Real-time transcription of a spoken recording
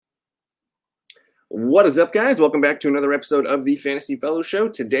What is up, guys? Welcome back to another episode of the Fantasy Fellow Show.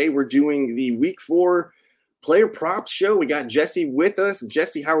 Today, we're doing the Week 4 Player Props Show. We got Jesse with us.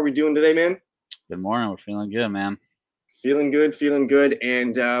 Jesse, how are we doing today, man? Good morning. We're feeling good, man. Feeling good, feeling good.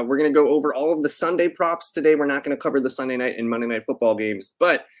 And we're going to go over all of the Sunday props today. We're not going to cover the Sunday night and Monday night football games,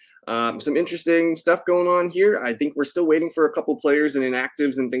 but some interesting stuff going on here. I think we're still waiting for a couple players and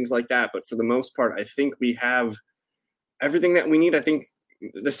inactives and things like that. But for the most part, I think we have everything that we need. I think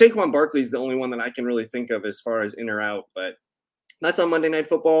the Saquon Barkley is the only one that I can really think of as far as in or out, but that's on Monday Night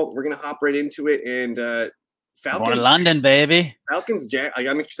Football. We're going to hop right into it. And Falcons, born in London, baby. Falcons,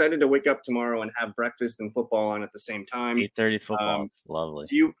 I'm excited to wake up tomorrow and have breakfast and football on at the same time. 8:30 football. It's lovely.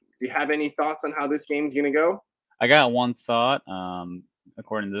 Do you have any thoughts on how this game's going to go? I got one thought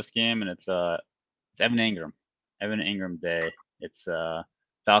according to this game, and it's Evan Ingram. Evan Ingram day. It's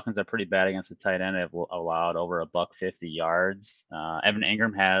Falcons are pretty bad against the tight end. They've allowed over $150 yards. Evan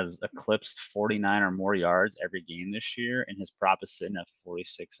Ingram has eclipsed 49 or more yards every game this year, and his prop is sitting at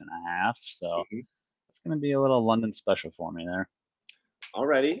 46.5. So it's going to be a little London special for me there.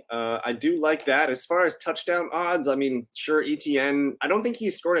 Alrighty. I do like that. As far as touchdown odds, I mean, sure, ETN. I don't think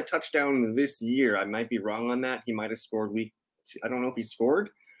he scored a touchdown this year. I might be wrong on that. He might have scored I don't know if he scored.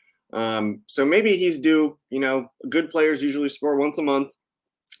 So maybe he's due. Good players usually score once a month.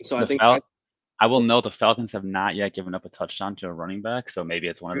 So I think I will note the Falcons have not yet given up a touchdown to a running back. So maybe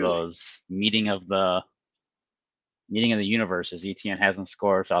it's one of those meeting of the universes. ETN hasn't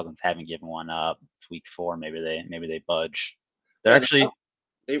scored. Falcons haven't given one up. It's week 4. Maybe they budge. They're actually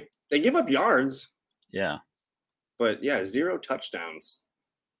they give up yards. Yeah. But yeah, 0 touchdowns.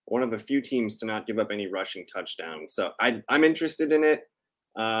 One of a few teams to not give up any rushing touchdowns. So I'm interested in it.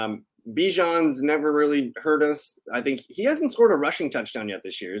 Bijan's never really hurt us. I think he hasn't scored a rushing touchdown yet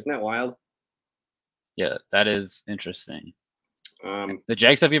this year. Isn't that wild? Yeah, that is interesting. The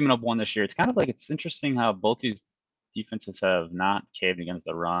Jags have given up one this year. It's kind of like it's interesting how both these defenses have not caved against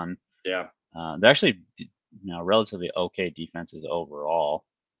the run. Yeah. They're actually relatively okay defenses overall.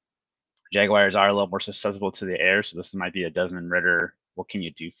 Jaguars are a little more susceptible to the air, so this might be a Desmond Ridder, what can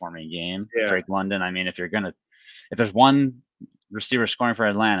you do for me game? Yeah. Drake London. I mean, if there's one receiver scoring for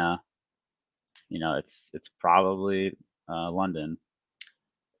Atlanta, it's probably London.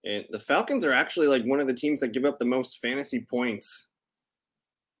 And the Falcons are actually like one of the teams that give up the most fantasy points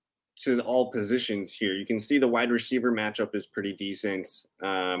to all positions here. You can see the wide receiver matchup is pretty decent.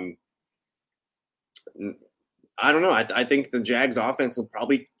 I don't know. I think the Jags offense will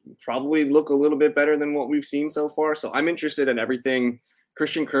probably look a little bit better than what we've seen so far. So I'm interested in everything.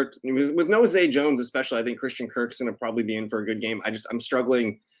 Christian Kirk, with no Zay Jones especially, I think Christian Kirk's going to probably be in for a good game. I'm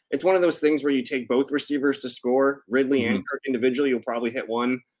struggling. It's one of those things where you take both receivers to score. Ridley and Kirk individually, you'll probably hit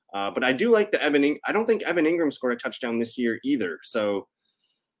one. But I do like the I don't think Evan Ingram scored a touchdown this year either. So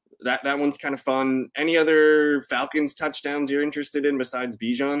that one's kind of fun. Any other Falcons touchdowns you're interested in besides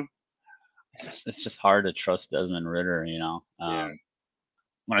Bijan? It's just hard to trust Desmond Ridder, Yeah.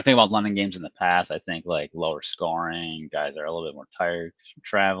 When I think about London games in the past, I think like lower scoring, guys are a little bit more tired from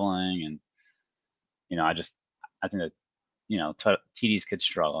traveling, and I think that TDs could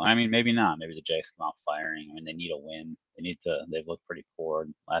struggle. I mean, maybe not. Maybe the Jags come out firing. I mean, they need a win. They've looked pretty poor in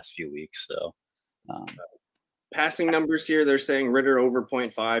the last few weeks. So, passing numbers here, they're saying Ridder over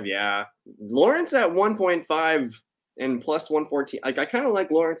 0.5. Yeah, Lawrence at 1.5 and plus 114. Like I kind of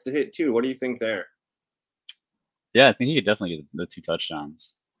like Lawrence to hit too. What do you think there? Yeah, I think he could definitely get the 2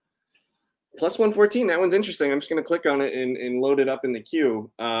 touchdowns. Plus 114. That one's interesting. I'm just going to click on it and load it up in the queue.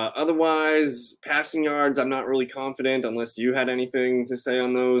 Otherwise, passing yards, I'm not really confident unless you had anything to say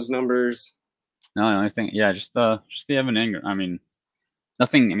on those numbers. No, the only thing, just the Evan Ingram. I mean,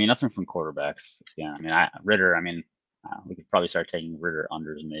 nothing from quarterbacks. Yeah, I mean, Ridder. I mean, we could probably start taking Ridder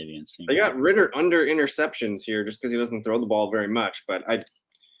unders maybe and seeing. I got Ridder under interceptions here just because he doesn't throw the ball very much, but I'm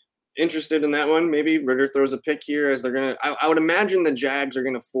interested in that one. Maybe Ridder throws a pick here as they're going to – I would imagine the Jags are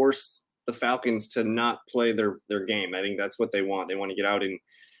going to force the Falcons to not play their game. I think that's what they want. They want to get out and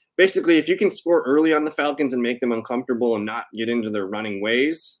basically if you can score early on the Falcons and make them uncomfortable and not get into their running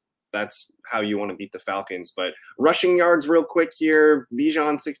ways, that's how you want to beat the Falcons. But rushing yards real quick here,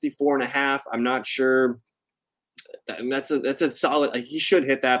 Bijan 64.5. I'm not sure. That's a solid. He should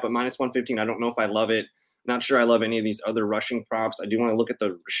hit that, but minus 115. I don't know if I love it. Not sure I love any of these other rushing props. I do want to look at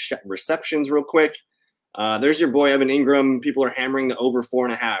the receptions real quick. There's your boy Evan Ingram. People are hammering the over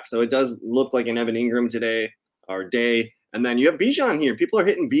 4.5. So it does look like an Evan Ingram today or day. And then you have Bijan here. People are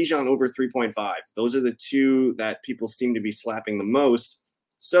hitting Bijan over 3.5. Those are the two that people seem to be slapping the most.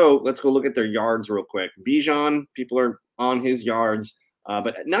 So let's go look at their yards real quick. Bijan, people are on his yards.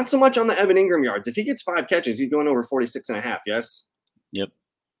 But not so much on the Evan Ingram yards. If he gets 5 catches, he's going over 46.5, yes? Yep.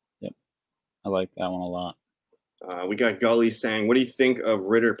 I like that one a lot. We got Gully saying, what do you think of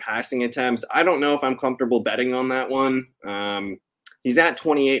Ritter passing attempts? I don't know if I'm comfortable betting on that one. He's at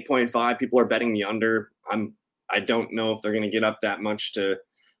 28.5. People are betting the under. I don't know if they're going to get up that much to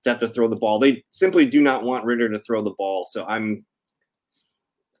have to throw the ball. They simply do not want Ritter to throw the ball. So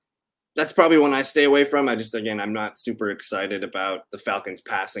that's probably one I stay away from. I'm not super excited about the Falcons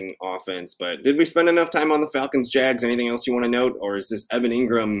passing offense. But did we spend enough time on the Falcons Jags? Anything else you want to note? Or is this Evan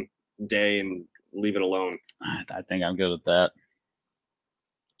Ingram day and leave it alone? I think I'm good with that.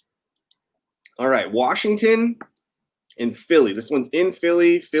 All right, Washington and Philly. This one's in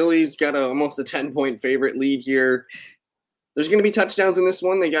Philly. Philly's got almost a 10-point favorite lead here. There's going to be touchdowns in this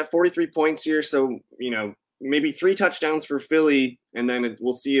one. They got 43 points here, so maybe 3 touchdowns for Philly, and then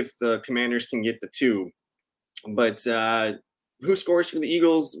we'll see if the Commanders can get the 2. But who scores for the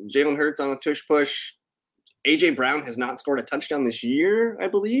Eagles? Jalen Hurts on a tush push. A.J. Brown has not scored a touchdown this year, I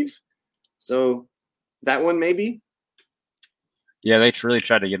believe. So that one maybe. Yeah, they really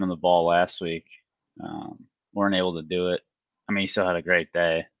tried to get him the ball last week. Weren't able to do it. I mean, he still had a great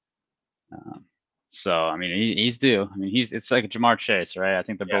day. So I mean, he's due. I mean, it's like Jamar Chase, right? I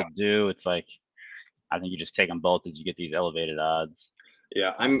think they're both due. It's like I think you just take them both as you get these elevated odds.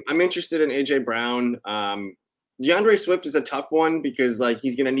 Yeah, I'm interested in AJ Brown. DeAndre Swift is a tough one because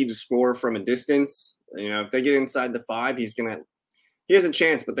he's gonna need to score from a distance. If they get inside the 5, he has a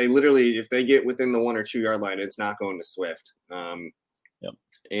chance, but if they get within the 1 or 2 yard line, it's not going to Swift. Yep.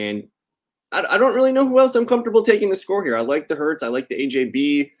 And I don't really know who else I'm comfortable taking the score here. I like the Hurts. I like the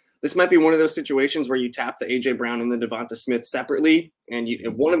AJB. This might be one of those situations where you tap the AJ Brown and the Devonta Smith separately, and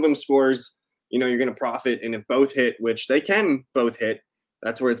if one of them scores, you're going to profit. And if both hit, which they can both hit,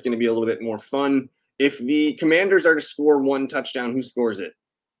 that's where it's going to be a little bit more fun. If the Commanders are to score 1 touchdown, who scores it?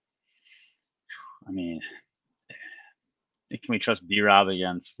 I mean, can we trust B-Rob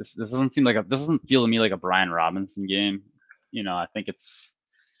against this? This doesn't feel to me like a Brian Robinson game. I think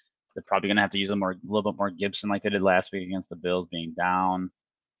they're probably going to have to use a little bit more Gibson like they did last week against the Bills being down.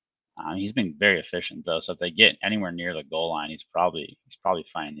 He's been very efficient though, so if they get anywhere near the goal line, he's probably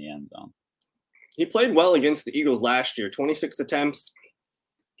fine in the end zone. He played well against the Eagles last year. 26 attempts,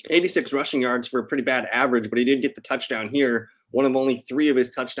 86 rushing yards for a pretty bad average, but he did get the touchdown here. One of only 3 of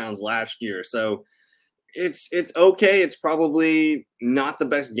his touchdowns last year. So it's okay. It's probably not the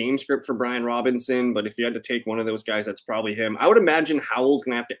best game script for Brian Robinson, but if you had to take one of those guys, that's probably him. I would imagine Howell's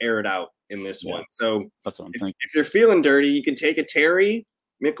going to have to air it out in this one. So that's what I'm thinking. If you're feeling dirty, you can take a Terry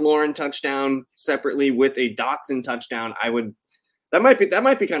McLaurin touchdown separately with a Dotson touchdown. That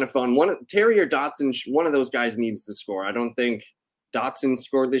might be kind of fun. Terry or Dotson, one of those guys needs to score. I don't think Dotson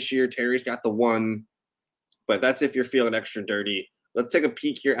scored this year. Terry's got the 1, but that's if you're feeling extra dirty. Let's take a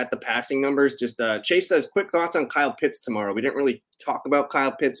peek here at the passing numbers. Chase says, quick thoughts on Kyle Pitts tomorrow. We didn't really talk about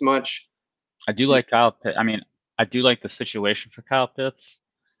Kyle Pitts much. I do like Kyle Pitts. I mean, I do like the situation for Kyle Pitts.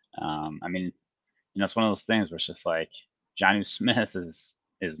 I mean, it's one of those things where it's just like Jonnu Smith is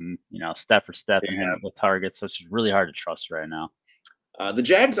step for step in him with targets, so it's just really hard to trust right now. The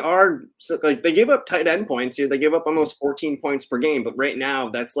Jags are they gave up tight end points here. They gave up almost 14 points per game, but right now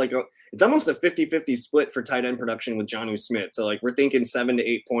that's it's almost a 50-50 split for tight end production with Jonnu Smith. So we're thinking 7 to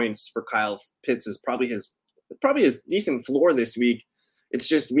 8 points for Kyle Pitts is probably his decent floor this week. It's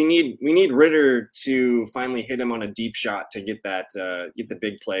just we need Ritter to finally hit him on a deep shot to get the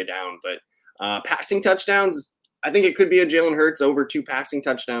big play down. But passing touchdowns, I think it could be a Jalen Hurts over 2 passing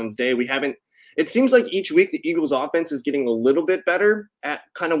touchdowns day. It seems like each week the Eagles offense is getting a little bit better at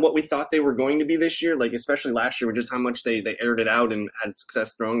kind of what we thought they were going to be this year, especially last year with just how much they aired it out and had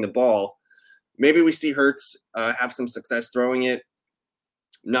success throwing the ball. Maybe we see Hurts have some success throwing it.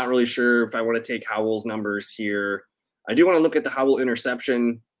 Not really sure if I want to take Howell's numbers here. I do want to look at the Howell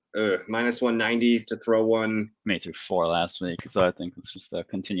interception, minus 190 to throw one. Made through 4 last week, so I think it's just a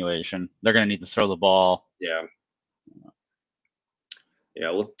continuation. They're going to need to throw the ball. Yeah,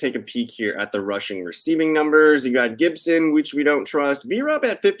 let's take a peek here at the rushing receiving numbers. You got Gibson, which we don't trust. B-Rob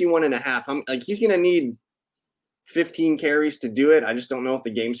at 51.5. He's going to need 15 carries to do it. I just don't know if the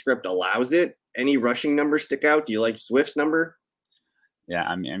game script allows it. Any rushing numbers stick out? Do you like Swift's number? Yeah,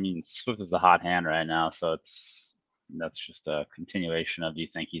 I mean, Swift is the hot hand right now, so that's just a continuation of, do you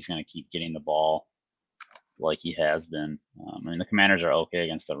think he's going to keep getting the ball like he has been? I mean, the Commanders are okay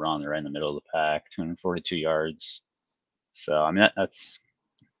against the run. They're right in the middle of the pack, 242 yards. So, I mean, it's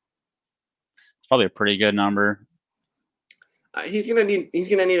probably a pretty good number. He's gonna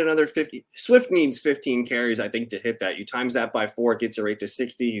need another 50. Swift needs 15 carries, I think, to hit that. You times that by 4, it gets you right to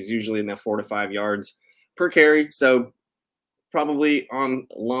 60. He's usually in that 4 to 5 yards per carry. So probably on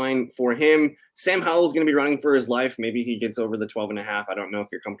line for him. Sam Howell's going to be running for his life. Maybe he gets over the 12.5. I don't know if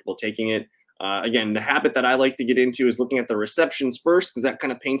you're comfortable taking it. Again, the habit that I like to get into is looking at the receptions first because that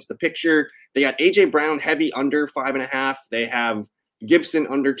kind of paints the picture. They got A.J. Brown heavy under 5.5. They have Gibson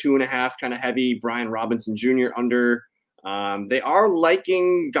under 2.5, kind of heavy. Brian Robinson Jr. under. They are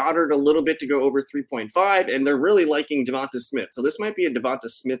liking Goddard a little bit to go over 3.5, and they're really liking Devonta Smith. So this might be a Devonta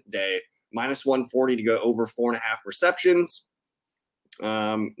Smith day, minus 140 to go over 4.5 receptions.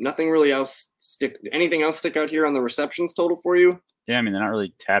 Nothing really else anything else stick out here on the receptions total for you? Yeah, I mean, they're not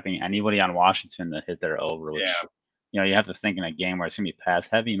really tapping anybody on Washington to hit their over, which, you have to think in a game where it's going to be pass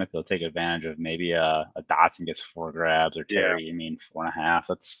heavy, you might be able to take advantage of maybe a Dotson gets 4 grabs or Terry, 4.5.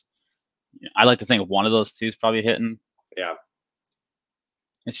 That's, I like to think one of those two is probably hitting. Yeah.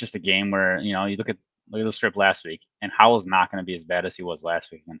 It's just a game where, you look at the strip last week, and Howell's not going to be as bad as he was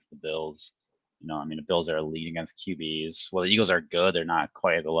last week against the Bills. The Bills are elite against QBs. Well, the Eagles are good. They're not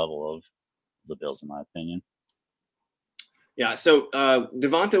quite at the level of the Bills, in my opinion. Yeah, so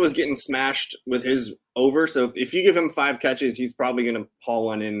Devonta was getting smashed with his over. So if you give him 5 catches, he's probably going to haul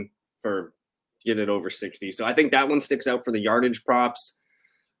one in to get it over 60. So I think that one sticks out for the yardage props.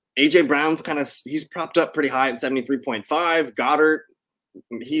 A.J. Brown's he's propped up pretty high at 73.5. Goddard,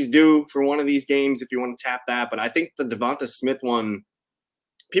 he's due for one of these games if you want to tap that. But I think the Devonta Smith one,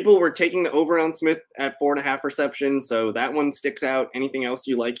 people were taking the over on Smith at 4.5 receptions. So that one sticks out. Anything else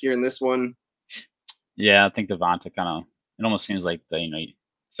you like here in this one? Yeah, I think Devonta it almost seems like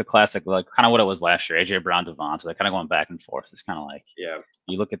it's the classic, like kind of what it was last year. AJ Brown, Devonta, they're kind of going back and forth. It's kind of like,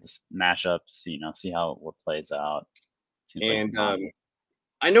 you look at the matchups, see how it plays out. And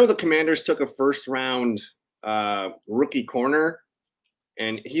I know the Commanders took a first round rookie corner,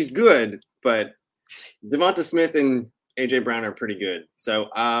 and he's good, but Devonta Smith and AJ Brown are pretty good. So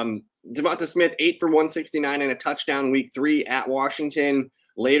Devonta Smith, 8 for 169 and a touchdown week 3 at Washington.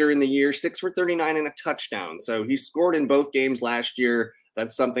 Later in the year, 6 for 39 and a touchdown. So he scored in both games last year.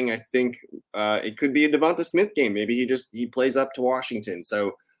 That's something I think it could be a Devonta Smith game. Maybe he plays up to Washington.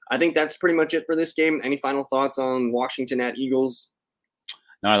 So I think that's pretty much it for this game. Any final thoughts on Washington at Eagles?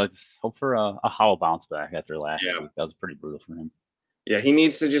 No, I like to hope for a Howell bounce back after last week. That was pretty brutal for him. Yeah, he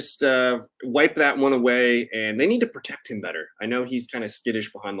needs to just wipe that one away, and they need to protect him better. I know he's kind of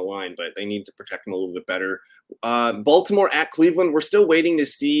skittish behind the line, but they need to protect him a little bit better. Baltimore at Cleveland, we're still waiting to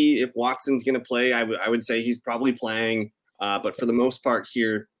see if Watson's going to play. I would say he's probably playing, but for the most part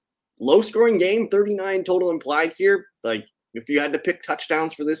here, low-scoring game, 39 total implied here. Like, if you had to pick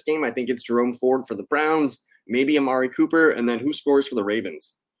touchdowns for this game, I think it's Jerome Ford for the Browns, maybe Amari Cooper, and then who scores for the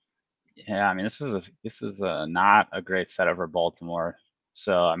Ravens? Yeah, I mean, this is not a great setup for Baltimore.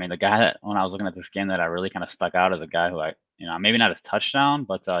 So, I mean, the guy that when I was looking at this game that I really kind of stuck out as a guy who maybe not his touchdown,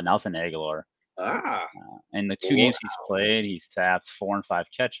 but Nelson Aguilar. In the 2 games he's played, he's tapped 4 and 5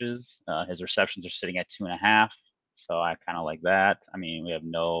 catches. His receptions are sitting at 2.5. So I kind of like that. I mean, we have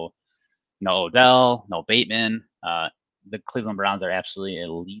no Odell, no Bateman. The Cleveland Browns are absolutely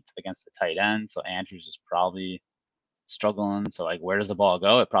elite against the tight end. So Andrews is probably struggling. So, like, where does the ball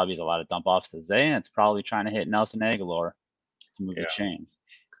go? It probably is a lot of dump offs to Zay, and it's probably trying to hit Nelson Aguilar to move the chains.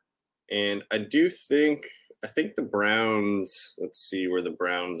 And I think the Browns, let's see where the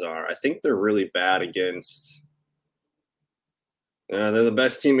Browns are. I think they're really bad against they're the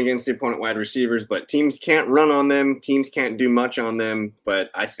best team against the opponent wide receivers, but teams can't run on them. Teams can't do much on them. But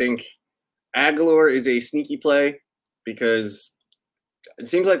I think Aguilar is a sneaky play because it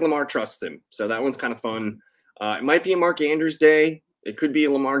seems like Lamar trusts him. So that one's kind of fun. It might be a Mark Andrews day. It could be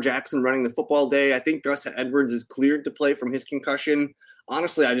a Lamar Jackson running the football day. I think Gus Edwards is cleared to play from his concussion.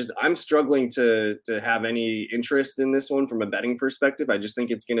 Honestly, I'm struggling to have any interest in this one from a betting perspective. I just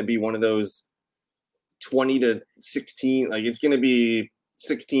think it's going to be one of those 20 to 16. Like, it's going to be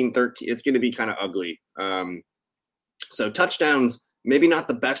 16, 13. It's going to be kind of ugly. So touchdowns, maybe not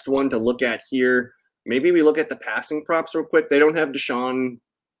the best one to look at here. Maybe we look at the passing props real quick. They don't have Deshaun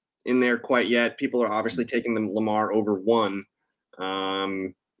in there quite yet. People are obviously taking the Lamar over 1.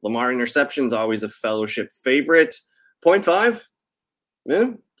 Lamar interceptions, always a fellowship favorite. 0.5.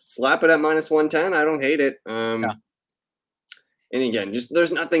 Yeah, slap it at minus 110. I don't hate it. And again, just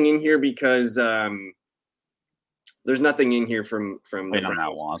there's nothing in here because there's nothing in here from the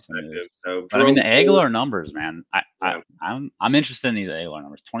Browns perspective. So, but I mean, the Aguilar numbers, man. I'm interested in these Aguilar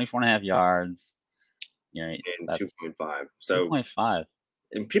numbers. 24.5 yards. And 2.5. So 2.5.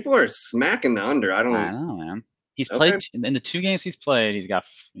 And people are smacking the under. I know, man. He's played in the 2 games he's played. He's got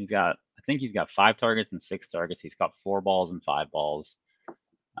I think he's got 5 targets and 6 targets. He's got 4 balls and 5 balls.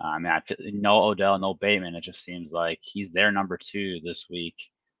 I mean, no Odell, no Bateman. It just seems like he's their number 2 this week.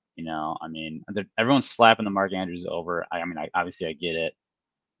 I mean, everyone's slapping the Mark Andrews over. I mean, obviously I get it,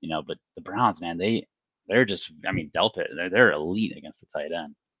 but the Browns, man, they're just, I mean, Delpit, they're elite against the tight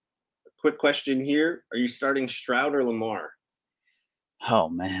end. Quick question here: are you starting Stroud or Lamar? Oh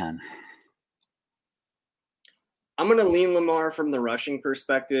man, I'm gonna lean Lamar from the rushing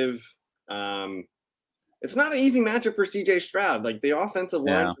perspective. Um, it's not an easy matchup for CJ Stroud. Like the offensive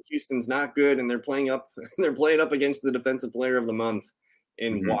line yeah. for Houston's not good, and they're playing up they're playing up against the defensive player of the month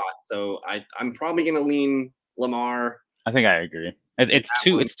in hmm Watt. So I'm probably gonna lean Lamar I think I agree. in It's that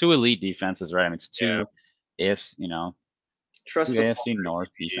two one. it's two elite defenses, right? I mean, it's Yeah. two ifs, two Trust the AFC falter. North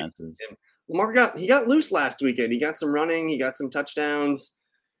defenses. And Lamar got loose last weekend. He got some running, he got some touchdowns.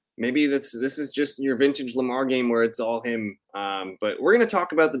 Maybe this is just your vintage Lamar game where it's all him. But we're going to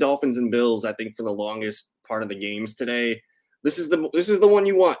talk about the Dolphins and Bills, I think, for the longest part of the games today. This is the one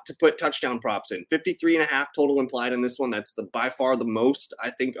you want to put touchdown props in. 53.5 total implied in this one. That's the by far the most,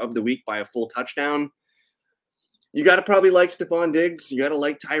 I think, of the week by a full touchdown. You got to probably like Stephon Diggs. You got to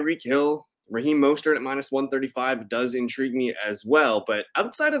like Tyreek Hill. Raheem Mostert at minus 135 does intrigue me as well. But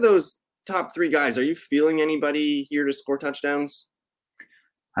outside of those top three guys, are you feeling anybody here to score touchdowns?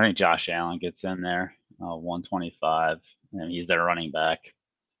 I think Josh Allen gets in there, 125, and he's their running back.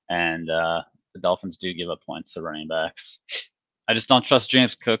 And the Dolphins do give up points to running backs. I just don't trust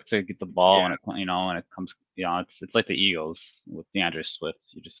James Cook to get the ball Yeah. when it comes, it's like the Eagles with DeAndre Swift.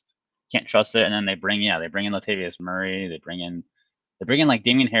 You just can't trust it. And then they bring in Latavius Murray. They bring in like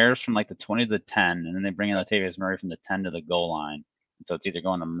Damian Harris from like the 20 to the 10, and then they bring in Latavius Murray from the 10 to the goal line. And so it's either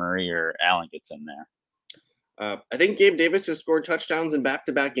going to Murray or Allen gets in there. I think Gabe Davis has scored touchdowns in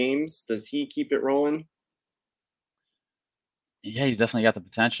back-to-back games. Does he keep it rolling? Yeah, he's definitely got the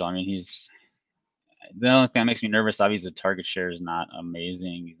potential. I mean, the only thing that makes me nervous, obviously, the target share is not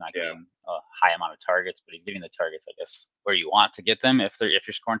amazing. He's not Yeah. getting a high amount of targets, but he's getting the targets, I guess, where you want to get them if you're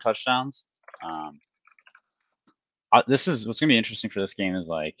scoring touchdowns. This is what's gonna be interesting for this game is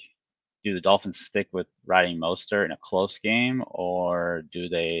like, do the Dolphins stick with riding Mostert in a close game, or do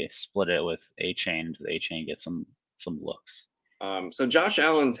they split it with A-Chain? Do the A-Chain get some looks? So Josh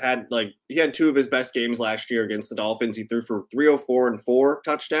Allen's he had two of his best games last year against the Dolphins. He threw for 304 and 4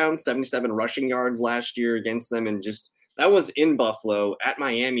 touchdowns, 77 rushing yards last year against them, and just that was in Buffalo. At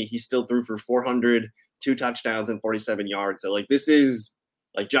Miami, he still threw for 400, 2 touchdowns and 47 yards. So like this is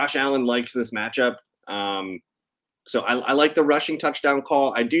like Josh Allen likes this matchup. So I like the rushing touchdown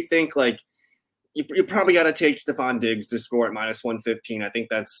call. I do think like you probably got to take Stephon Diggs to score at minus 115. I think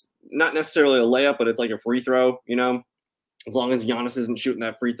that's not necessarily a layup, but it's like a free throw, as long as Giannis isn't shooting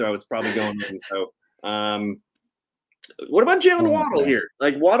that free throw, it's probably going in. So, what about Jalen Waddle here?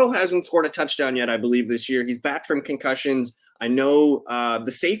 Like Waddle hasn't scored a touchdown yet, I believe, this year. He's back from concussions. I know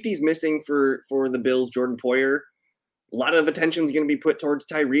the safety's missing for the Bills, Jordan Poyer. A lot of attention is going to be put towards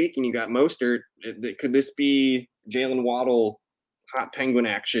Tyreek, and you got Mostert. Could this be Jalen Waddle hot penguin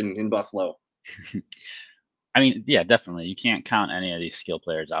action in Buffalo? I mean, yeah, definitely. You can't count any of these skill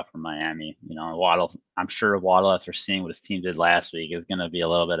players out from Miami. Waddle. I'm sure Waddle, after seeing what his team did last week, is going to be a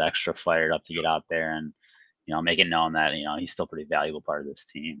little bit extra fired up to get out there and make it known that he's still a pretty valuable part of this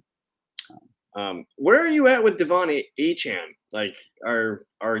team. Where are you at with Devon Achane? Like,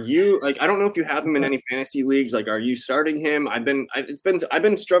 are you like? I don't know if you have him in any fantasy leagues. Like, are you starting him? I've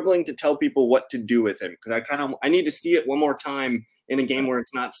been struggling to tell people what to do with him because I need to see it one more time in a game where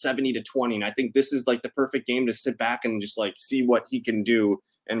it's not 70-20. And I think this is like the perfect game to sit back and just like see what he can do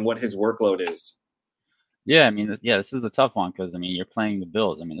and what his workload is. Yeah, I mean, this is the tough one because I mean, you're playing the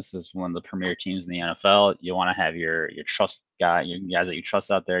Bills. I mean, this is one of the premier teams in the NFL. You want to have your trust guys that you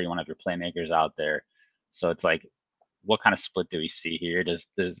trust out there. You want to have your playmakers out there. So it's like, what kind of split do we see here? Does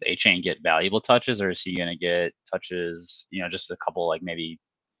A-Chain get valuable touches, or is he going to get touches? Just a couple, like maybe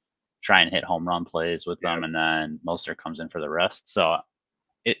try and hit home run plays with them, and then Mostert comes in for the rest. So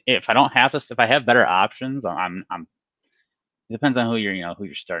if I don't have this, if I have better options, I'm. It depends on who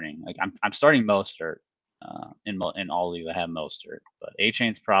you're starting. Like I'm starting Mostert. In all leagues, I have Mostert, but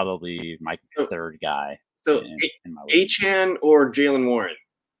A-Chain's probably my third guy. So in my league. Achane or Jalen Warren?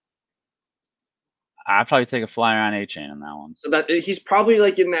 I'd probably take a flyer on A-Chain on that one. So that he's probably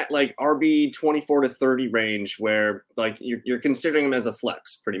like in that like RB 24 to 30 range where like you're considering him as a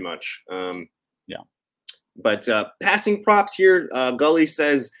flex pretty much. Yeah. But passing props here, Gully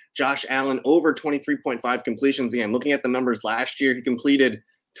says Josh Allen over 23.5 completions. Again, looking at the numbers last year, he completed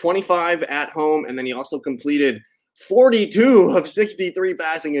 25 at home, and then he also completed 42 of 63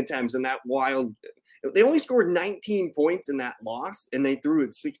 passing attempts. And that wild, they only scored 19 points in that loss, and they threw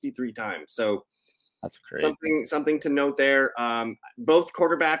it 63 times. So that's crazy. Something to note there. Both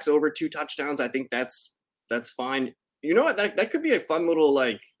quarterbacks over 2 touchdowns. I think that's fine. You know what? That could be a fun little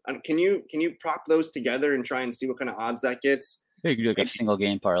like. Can you prop those together and try and see what kind of odds that gets? You could do like a Maybe, single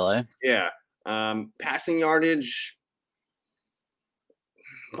game parlay. yeah. Passing yardage.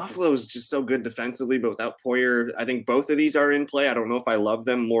 Buffalo's just so good defensively, but without Poyer, I think both of these are in play. I don't know if I love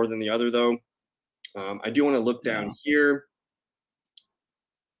them more than the other though. I do want to look down Yeah. here.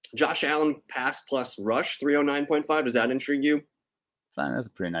 Josh Allen pass plus rush 309.5. Does that intrigue you? That's a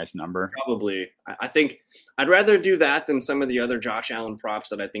pretty nice number. Probably. I think I'd rather do that than some of the other Josh Allen props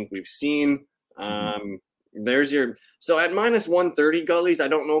that I think we've seen. There's your so at minus 130 gullies. I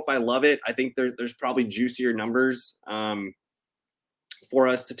don't know if I love it. I think there's probably juicier numbers for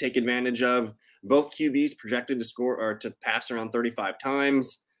us to take advantage of. Both QBs projected to score or to pass around 35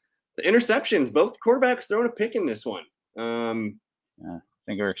 times. The interceptions, both quarterbacks throwing a pick in this one. Yeah, I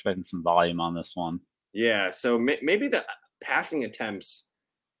think we're expecting some volume on this one. Yeah, so maybe the passing attempts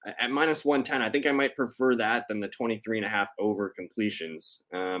at minus 110, I think I might prefer that than the 23 and a half over completions.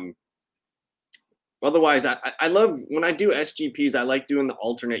 Otherwise, I love when I do SGPs, I like doing the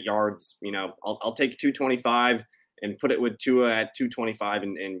alternate yards. I'll take 225 and put it with Tua at 225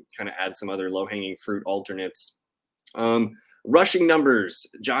 and kind of add some other low hanging fruit alternates. Rushing numbers,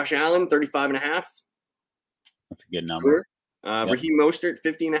 Josh Allen, 35 and a half. That's a good number. Sure. Raheem Mostert,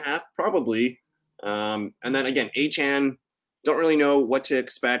 50 and a half, probably. And then again, Achan, don't really know what to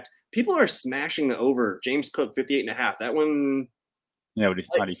expect. People are smashing the over. James Cook, 58 and a half. That one. Yeah, how do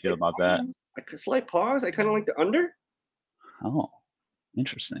you feel about that? A slight pause. I kind of like the under. Oh,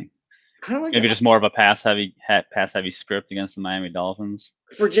 interesting. Kind of like Maybe just more of a pass heavy script against the Miami Dolphins.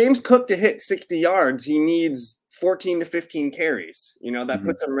 For James Cook to hit 60 yards, he needs 14 to 15 carries. That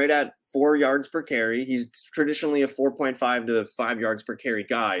puts him right at 4 yards per carry. He's traditionally a 4.5 to 5 yards per carry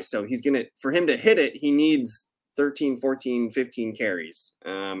guy. So for him to hit it, he needs 13, 14, 15 carries.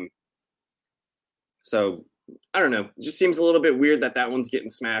 So I don't know. It just seems a little bit weird that one's getting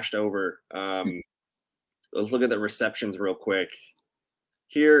smashed over. Let's look at the receptions real quick.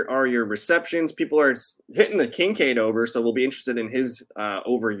 Here are your receptions. People are hitting the Kincaid over, so we'll be interested in his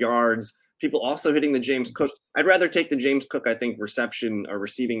over yards. People also hitting the James Cook. I'd rather take the James Cook, I think, reception or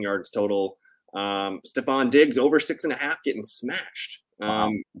receiving yards total. Stephon Diggs over 6.5 getting smashed.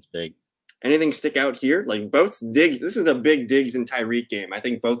 Wow, that's big. Anything stick out here? Like both Diggs, this is a big Diggs and Tyreek game. I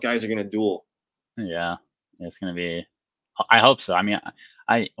think both guys are going to duel. Yeah, it's going to be. I hope so. I mean,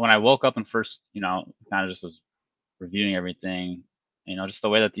 when I woke up and first, kind of just was reviewing everything. Just the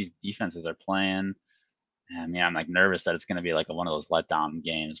way that these defenses are playing. I mean, I'm like nervous that it's going to be like one of those letdown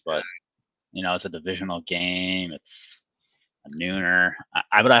games, but it's a divisional game. It's a nooner.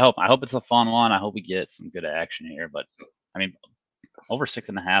 But I hope it's a fun one. I hope we get some good action here. But I mean, over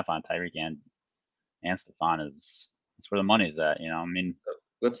 6.5 on Tyreek and Stephon that's where the money's at. I mean,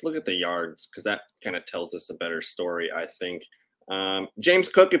 let's look at the yards because that kind of tells us a better story, I think. James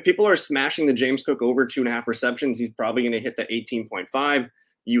Cook, if people are smashing the James Cook over 2.5 receptions, he's probably going to hit the 18.5.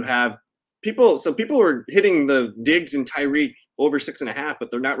 You have people are hitting the Diggs and Tyreek over 6.5,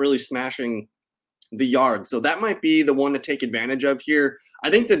 but they're not really smashing the yards. So that might be the one to take advantage of here. I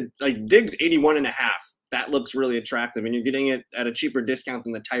think that Diggs 81.5, that looks really attractive, and you're getting it at a cheaper discount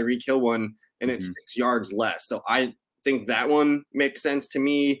than the Tyreek Hill one, and it's 6 yards less. So I think that one makes sense to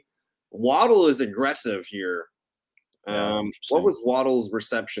me. Waddle is aggressive here. What was Waddle's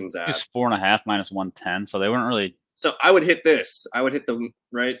receptions at? Just 4.5 minus 110. So they weren't really. So I would hit this. I would hit the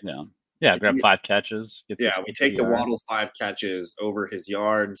right. Yeah. Yeah. Grab 5 catches. We take the Waddle 5 catches over his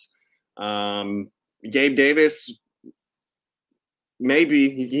yards. Gabe Davis, maybe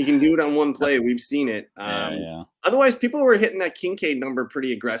he can do it on one play. We've seen it. Otherwise, people were hitting that Kincaid number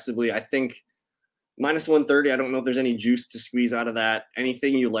pretty aggressively. I think minus 130. I don't know if there's any juice to squeeze out of that.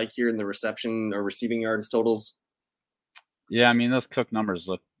 Anything you like here in the reception or receiving yards totals? Yeah, I mean, those Cook numbers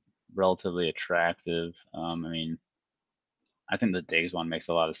look relatively attractive. I mean, I think the Diggs one makes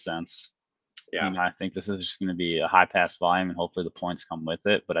a lot of sense. Yeah. I think this is just going to be a high pass volume, and hopefully the points come with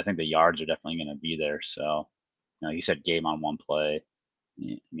it. But I think the yards are definitely going to be there. So, you said game on one play.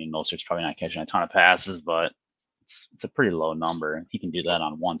 I mean, Mostert's probably not catching a ton of passes, but it's a pretty low number. He can do that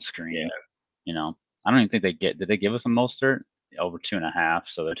on one screen. Yeah. I don't even think did they give us a Mostert over 2.5?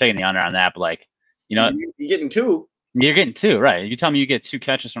 So they're taking the under on that. But you're getting 2. You're getting 2, right? You tell me you get 2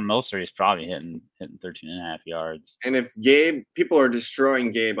 catches from Mostert, he's probably hitting 13.5 yards. And if people are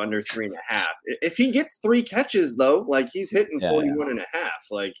destroying Gabe under 3.5. If he gets 3 catches though, he's hitting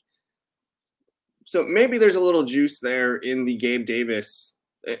 41.5. So maybe there's a little juice there in the Gabe Davis.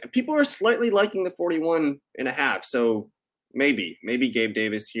 People are slightly liking the 41.5. So maybe Gabe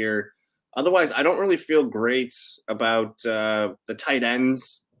Davis here. Otherwise, I don't really feel great about the tight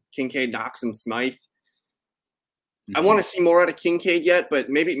ends, Kincaid, Knox, and Smythe. I want to see more out of Kincaid yet, but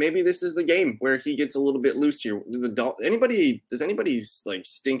maybe this is the game where he gets a little bit loose here. Does anybody like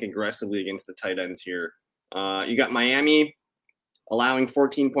stink aggressively against the tight ends here? You got Miami allowing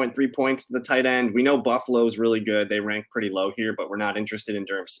 14.3 points to the tight end. We know Buffalo's really good. They rank pretty low here, but we're not interested in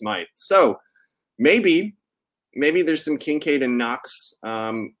Durham Smythe. So maybe there's some Kincaid and Knox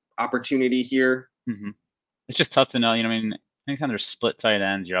opportunity here. Mm-hmm. It's just tough to know. I mean, anytime there's split tight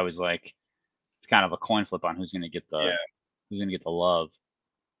ends, you're always like, it's kind of a coin flip on who's going to get the love.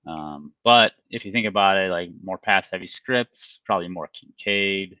 But if you think about it, like more pass heavy scripts, probably more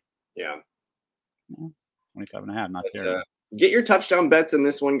Kincaid. Yeah. 25.5, not terrible. Get your touchdown bets in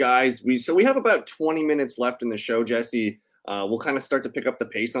this one, guys. We have about 20 minutes left in the show, Jesse. We'll kind of start to pick up the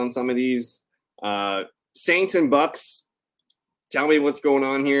pace on some of these. Saints and Bucks. Tell me what's going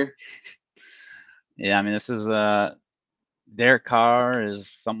on here. Yeah, I mean, this is Derek Carr is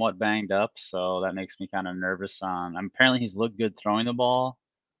somewhat banged up, so that makes me kind of nervous on. Apparently, he's looked good throwing the ball.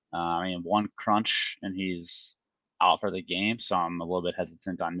 I mean, one crunch and he's out for the game, so I'm a little bit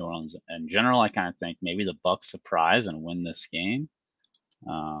hesitant on New Orleans in general. I kind of think maybe the Bucks surprise and win this game.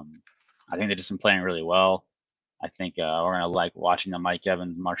 I think they've just been playing really well. I think we're gonna like watching the Mike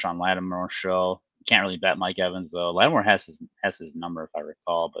Evans, Marshawn Lattimore show. You can't really bet Mike Evans though. Lattimore has his number if I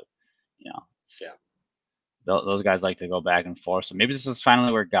recall, but those guys like to go back and forth. So maybe this is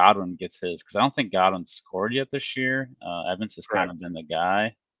finally where Godwin gets his, because I don't think Godwin scored yet this year. Evans has kind of been the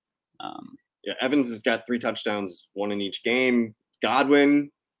guy. Evans has got 3 touchdowns, 1 in each game. Godwin,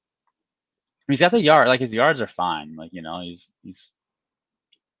 he's got the yard. Like his yards are fine. Like he's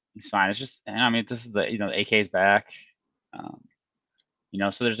fine. It's just, I mean, this is the AK's back.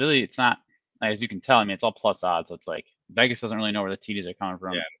 So there's really, it's not, like, as you can tell. I mean, it's all plus odds. So it's like Vegas doesn't really know where the TDs are coming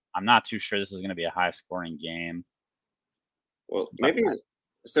from. Yeah. I'm not too sure this is going to be a high scoring game. Well, maybe.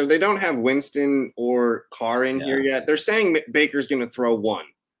 So they don't have Winston or Carr in here yet. They're saying Baker's going to throw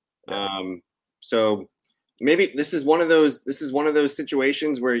 1. So maybe this is one of those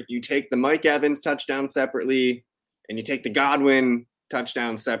situations where you take the Mike Evans touchdown separately and you take the Godwin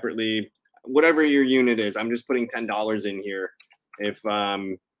touchdown separately, whatever your unit is. I'm just putting $10 in here.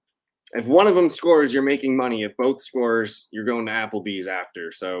 If one of them scores, you're making money. If both scores, you're going to Applebee's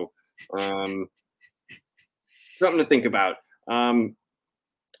after. So something to think about. From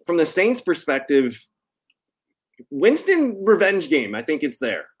the Saints perspective, Winston revenge game. I think it's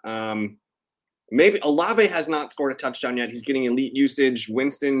there. Maybe Olave has not scored a touchdown yet. He's getting elite usage.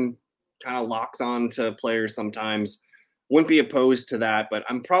 Winston kind of locks on to players sometimes. Wouldn't be opposed to that, but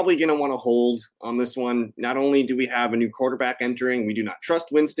I'm probably going to want to hold on this one. Not only do we have a new quarterback entering, we do not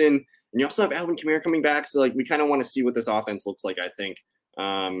trust Winston, and you also have Alvin Kamara coming back. So like we kind of want to see what this offense looks like. I think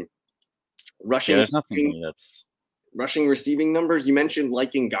rushing. There's nothing that's rushing receiving numbers. You mentioned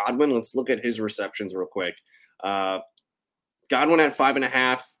liking Godwin. Let's look at his receptions real quick. Godwin at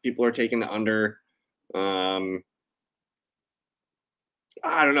 5.5. People are taking the under. I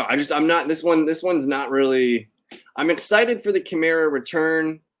don't know. I'm not this one. This one's not really. I'm excited for the Kamara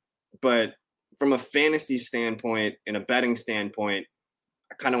return, but from a fantasy standpoint and a betting standpoint,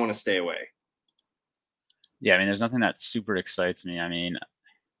 I kind of want to stay away. Yeah, I mean, there's nothing that super excites me. I mean,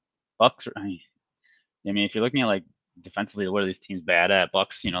 Bucks. I mean, if you're looking at like defensively, what are these teams bad at?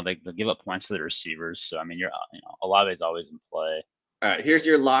 Bucks, they give up points to the receivers. So I mean, Olave's always in play. All right, here's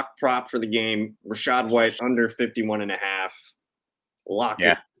your lock prop for the game: Rachaad White under 51.5. Lock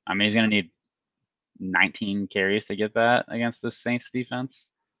it. I mean, he's gonna need 19 carries to get that against the Saints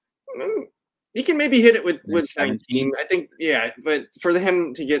defense. He can maybe hit it with 17. I think, but for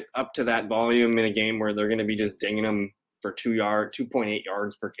him to get up to that volume in a game where they're going to be just dinging him for 2.8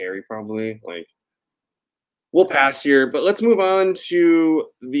 yards per carry, probably, like, we'll pass here. But let's move on to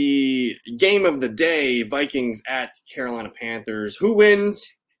the game of the day: Vikings at Carolina Panthers. Who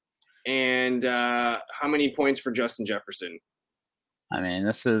wins, and how many points for Justin Jefferson? I mean,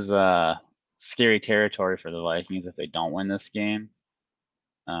 this is scary territory for the Vikings if they don't win this game.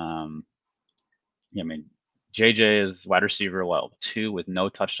 I mean, JJ is wide receiver 2 with no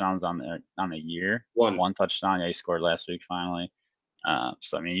touchdowns on the year. One touchdown. Yeah, he scored last week finally.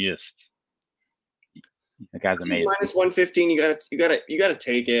 So I mean, the guy's amazing. Minus 115. You gotta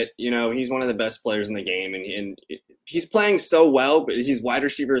take it. He's one of the best players in the game, and he's playing so well. But he's wide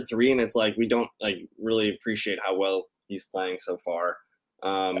receiver 3, and it's like we don't really appreciate how well he's playing so far.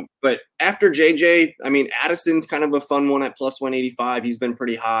 But after JJ, I mean, Addison's kind of a fun one at plus 185. He's been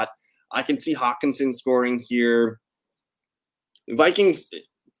pretty hot. I can see Hawkinson scoring here. The Vikings,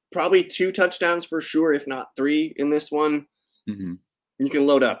 probably 2 touchdowns for sure, if not 3 in this one. Mm-hmm. You can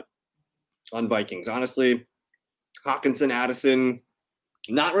load up on Vikings. Honestly, Hawkinson, Addison,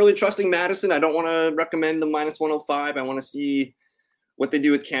 Not really trusting Madison. I don't want to recommend the minus 105. I want to see what they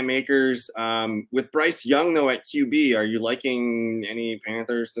do with Cam Akers. With Bryce Young, though, at QB, are you liking any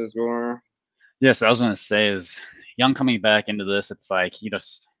Panthers to score? Yes, I was going to say is Young coming back into this. It's like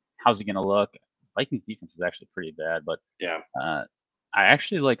how's he going to look? Vikings defense is actually pretty bad, but Yeah. I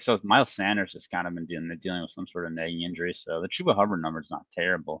actually so Miles Sanders has kind of been dealing with some sort of nagging injury, so the Chuba Hubbard number is not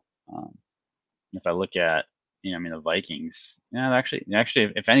terrible. If I look at the Vikings, actually,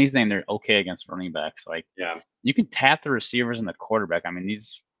 if anything, they're okay against running backs. Like, Yeah. you can tap the receivers and the quarterback. I mean,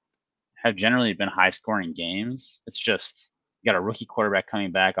 these have generally been high scoring games. It's just you got a rookie quarterback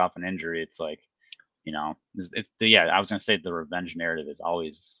coming back off an injury. It's like, I was gonna say the revenge narrative is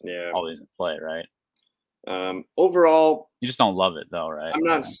always in play, right? Overall, you just don't love it though, right? I'm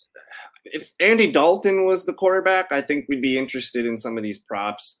not. If Andy Dalton was the quarterback, I think we'd be interested in some of these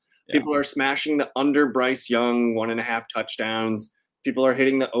props. Yeah. People are smashing the under Bryce Young 1.5 touchdowns. People are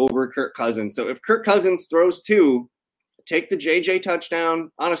hitting the over Kirk Cousins. So if Kirk Cousins throws 2, take the JJ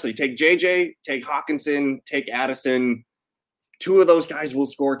touchdown. Honestly, take JJ, take Hawkinson, take Addison. 2 of those guys will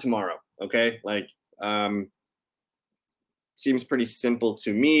score tomorrow. Okay, seems pretty simple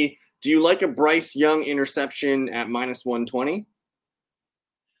to me. Do you like a Bryce Young interception at minus 120?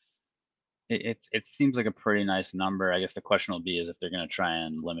 It seems like a pretty nice number. I guess the question will be is if they're going to try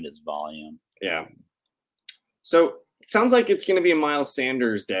and limit his volume. Yeah. So it sounds like it's going to be a Miles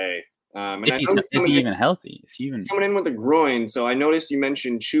Sanders day. And is he even healthy? Is he even coming in with a groin? So I noticed you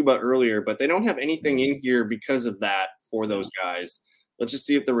mentioned Chuba earlier, but they don't have anything in here because of that for those guys. Let's just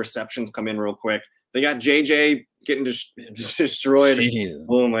see if the receptions come in real quick. They got JJ getting destroyed. Jesus.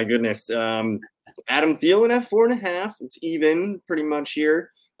 Oh my goodness. Adam Thielen at 4.5. It's even pretty much here.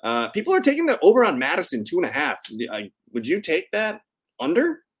 People are taking the over on Madison 2.5. Would you take that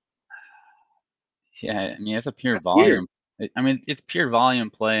under? Yeah, I mean, it's a pure volume. It's pure volume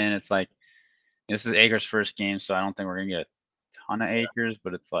play, and it's like this is Akers' first game, so I don't think we're gonna get a ton of Akers,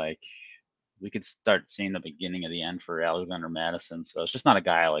 but it's like we could start seeing the beginning of the end for Alexander Madison. So it's just not a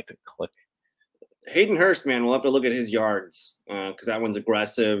guy I like to click. Hayden Hurst, man, we'll have to look at his yards because that one's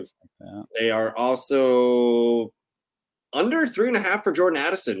aggressive. Yeah. They are also under 3.5 for Jordan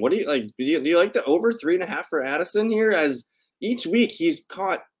Addison. What do you like? Do you like the over 3.5 for Addison here? As each week he's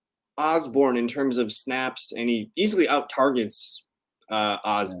caught Osborne in terms of snaps, and he easily out targets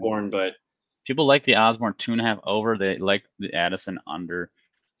Osborne. But people like the Osborne 2.5 over. They like the Addison under.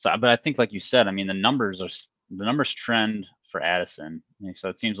 So, but I think, like you said, I mean, the numbers trend for Addison. So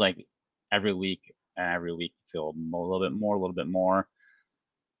it seems like every week it's a little bit more.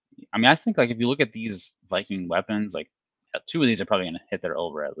 I mean, I think like if you look at these Viking weapons, like 2 of these are probably going to hit their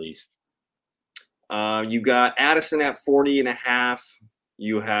over at least. You got Addison at 40.5.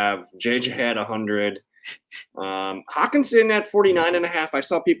 You have JJ at 100. Hawkinson at 49.5. I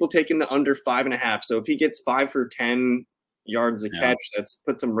saw people taking the under 5.5. So if he gets 5 for 10 yards a catch, that's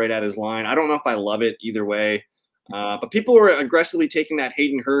puts him right at his line. I don't know if I love it either way. But people were aggressively taking that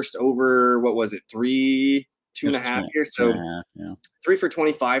Hayden Hurst over, what was it, 2.5 here? So 3 for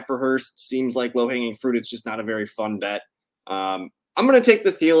 25 for Hurst seems like low-hanging fruit. It's just not a very fun bet. I'm going to take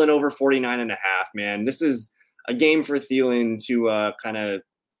the Thielen over 49.5, man. This is a game for Thielen to kind of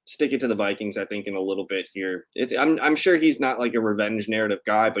stick it to the Vikings, I think, in a little bit here. I'm sure he's not like a revenge narrative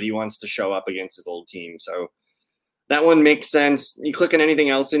guy, but he wants to show up against his old team. So that one makes sense. You clicking anything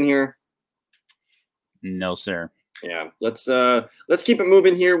else in here? No, sir. Yeah, let's keep it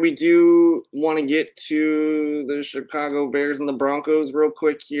moving here. We do want to get to the Chicago Bears and the Broncos real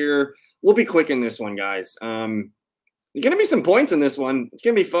quick here. We'll be quick in this one, guys. There's gonna be some points in this one. It's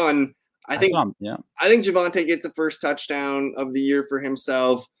gonna be fun. I think Javonte gets a first touchdown of the year for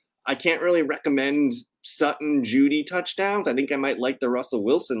himself. I can't really recommend Sutton Judy touchdowns. I think I might like the Russell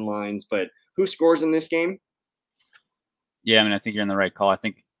Wilson lines, but who scores in this game? Yeah, I mean, I think you're in the right call. I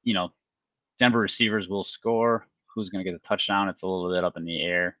think, Denver receivers will score. Who's going to get a touchdown? It's a little bit up in the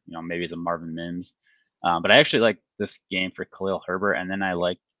air. Maybe it's a Marvin Mims. But I actually like this game for Khalil Herbert, and then I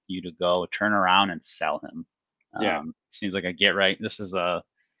like you to go turn around and sell him. Seems like a get right. This is an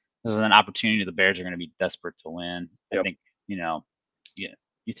opportunity. The Bears are going to be desperate to win. Yep. I think,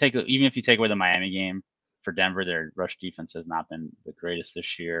 even if you take away the Miami game for Denver, their rush defense has not been the greatest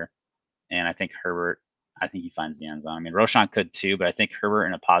this year. And I think Herbert, he finds the end zone. I mean, Roshan could too, but I think Herbert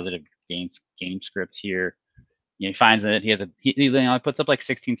in a positive game script here, he finds it. He puts up like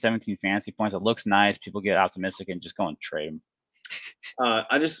 16, 17 fantasy points. It looks nice. People get optimistic and just go and trade him.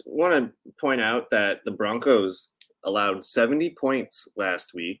 I just want to point out that the Broncos allowed 70 points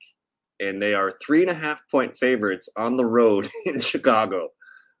last week, and they are 3.5-point favorites on the road in Chicago.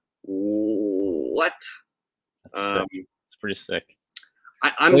 What? That's sick. It's pretty sick.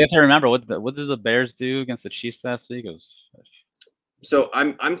 I'm you have to remember what did the Bears do against the Chiefs last week?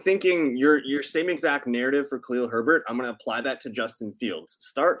 I'm thinking your same exact narrative for Khalil Herbert. I'm going to apply that to Justin Fields.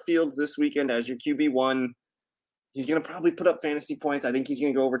 Start Fields this weekend as your QB1. He's going to probably put up fantasy points. I think he's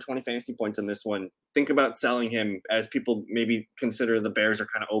going to go over 20 fantasy points in this one. Think about selling him as people maybe consider the Bears are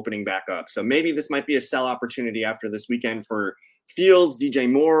kind of opening back up. So maybe this might be a sell opportunity after this weekend for Fields,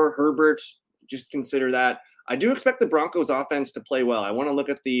 DJ Moore, Herbert. Just consider that. I do expect the Broncos offense to play well. I want to look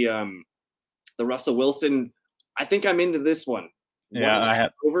at the Russell Wilson. I think I'm into this one. Yeah, I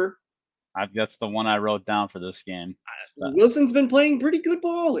have. Over. That's the one I wrote down for this game. Wilson's been playing pretty good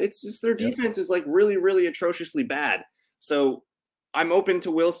ball. It's just their defense is like really, really atrociously bad. So I'm open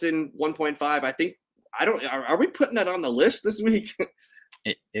to Wilson 1.5. I think are we putting that on the list this week?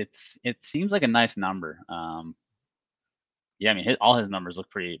 It seems like a nice number. Yeah, I mean, all his numbers look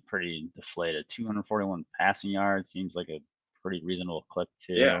pretty deflated. 241 passing yards seems like a pretty reasonable clip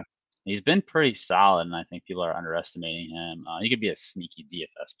too. Yeah. He's been pretty solid, and I think people are underestimating him. He could be a sneaky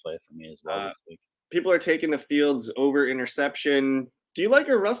DFS play for me as well this week. People are taking the Fields over interception. Do you like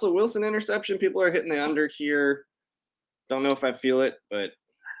a Russell Wilson interception? People are hitting the under here. Don't know if I feel it, but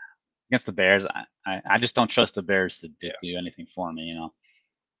against the Bears, I just don't trust the Bears to do anything for me.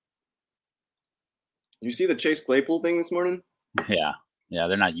 You see the Chase Claypool thing this morning? Yeah,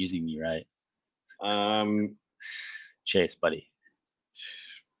 they're not using me right. Chase, buddy.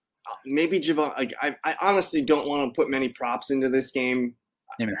 Maybe Javon. Like I honestly don't want to put many props into this game.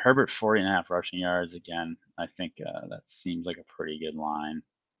 I mean, Herbert 40.5 rushing yards again. I think that seems like a pretty good line.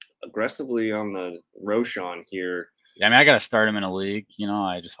 Aggressively on the Roshan here. Yeah, I mean, I got to start him in a league.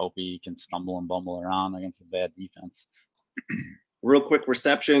 I just hope he can stumble and bumble around against a bad defense. Real quick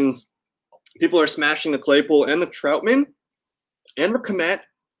receptions. People are smashing the Claypool and the Troutman and the Komet.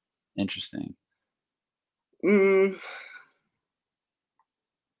 Interesting.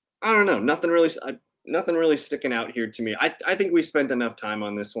 I don't know. Nothing really sticking out here to me. I think we spent enough time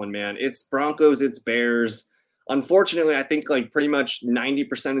on this one, man. It's Broncos, it's Bears. Unfortunately, I think like pretty much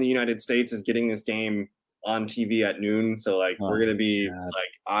 90% of the United States is getting this game on TV at noon. So like we're gonna be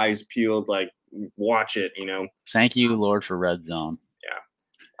like eyes peeled, like watch it. Thank you, Lord, for Red Zone. Yeah.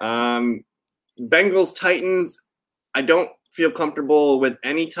 Bengals Titans. I don't feel comfortable with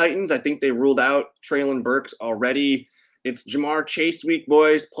any Titans. I think they ruled out Treylon Burks already. It's Jamar Chase week,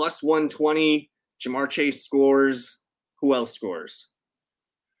 boys. Plus 120. Jamar Chase scores. Who else scores?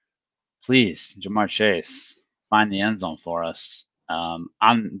 Please, Jamar Chase, find the end zone for us.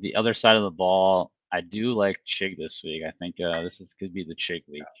 On the other side of the ball, I do like Chig this week. I think could be the Chig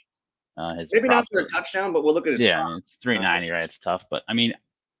week. Maybe not for a touchdown, but we'll look at his prop. It's 390, right? It's tough. But, I mean,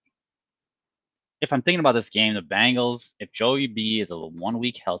 if I'm thinking about this game, the Bengals, if Joey B is a 1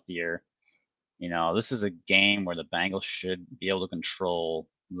 week healthier, this is a game where the Bengals should be able to control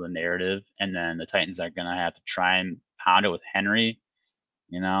the narrative, and then the Titans are going to have to try and pound it with Henry.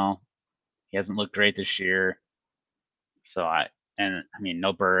 He hasn't looked great this year. So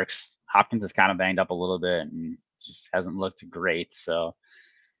no Burks. Hopkins is kind of banged up a little bit and just hasn't looked great. So,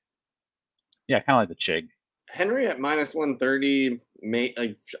 yeah, kind of like the Chig. Henry at minus 130,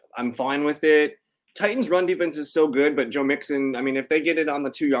 I'm fine with it. Titans' run defense is so good, but Joe Mixon, I mean, if they get it on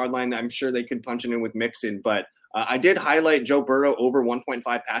the 2-yard line, I'm sure they could punch it in with Mixon. But I did highlight Joe Burrow over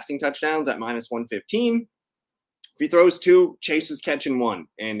 1.5 passing touchdowns at minus 115. If he throws 2, Chase is catching 1.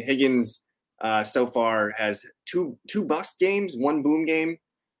 And Higgins so far has two bust games, 1 boom game.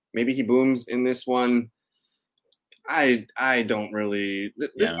 Maybe he booms in this one. I don't really.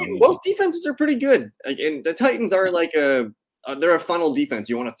 Both defenses are pretty good. And the Titans are like they're a funnel defense.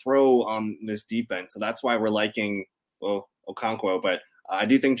 You want to throw on this defense. So that's why we're liking, Okonkwo. But I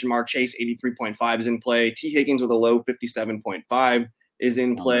do think Jamar Chase, 83.5 is in play. T. Higgins with a low 57.5 is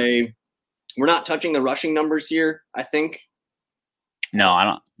in play. We're not touching the rushing numbers here, I think. No, I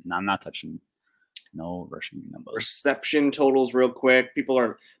don't. I'm not touching. No rushing numbers. Reception totals real quick. People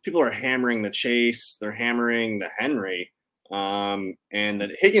are hammering the Chase. They're hammering the Henry. And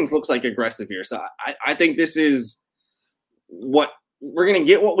the Higgins looks like aggressive here. So I think this is what we're going to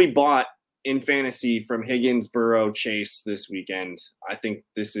get, what we bought in fantasy from Higgins, Burrow, Chase this weekend. I think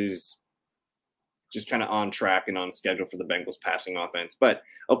this is just kind of on track and on schedule for the Bengals passing offense. But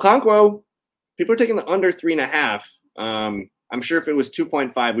Okonkwo, people are taking the under 3.5. I'm sure if it was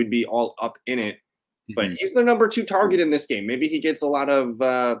 2.5, we'd be all up in it. But he's their number 2 target in this game. Maybe he gets a lot of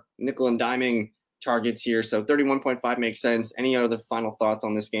nickel and diming targets here. So 31.5 makes sense. Any other final thoughts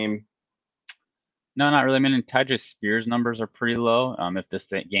on this game? No, not really. I mean, Tyjae Spears numbers are pretty low. If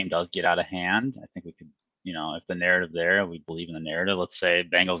this game does get out of hand, I think we could, if the narrative there, we believe in the narrative. Let's say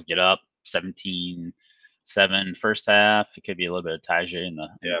Bengals get up 17-7 7 first half. It could be a little bit of Tajay in the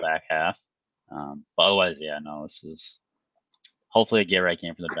Yeah. back half. But otherwise, yeah, no, this is hopefully a get right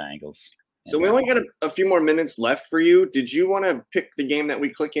game for the Bengals. So we only got a few more minutes left for you. Did you want to pick the game that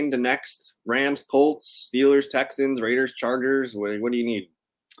we click into next? Rams, Colts, Steelers, Texans, Raiders, Chargers. What do you need?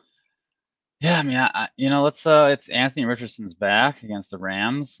 Yeah, I mean, let's it's Anthony Richardson's back against the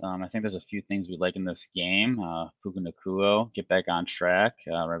Rams. I think there's a few things we like in this game. Puka Nacua get back on track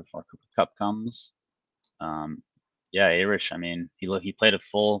right before Cooper Cup comes. Yeah, A-Rich, I mean, he played a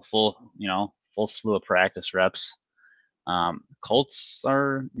full slew of practice reps. Colts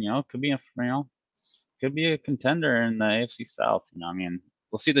are, could be a contender in the AFC South. I mean,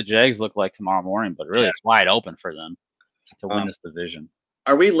 we'll see the Jags look like tomorrow morning, but really it's wide open for them to win this division.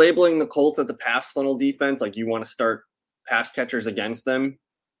 Are we labeling the Colts as a pass funnel defense? Like you want to start pass catchers against them?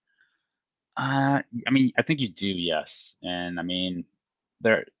 I mean, I think you do, yes. And I mean,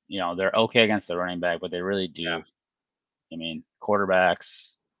 they're okay against the running back, but they really do. Yeah. I mean,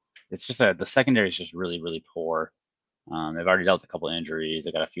 quarterbacks, it's just the secondary is just really, really poor. They've already dealt with a couple of injuries.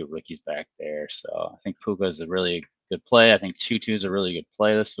 They got a few rookies back there. So I think Puka is a really good play. I think Tutu is a really good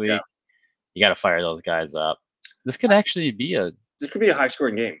play this week. Yeah. You got to fire those guys up. This could actually be a high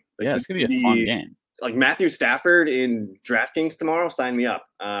scoring game. Like, this could be a fun game. Like Matthew Stafford in DraftKings tomorrow, sign me up.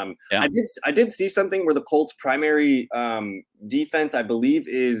 Yeah. I did see something where the Colts' primary defense, I believe,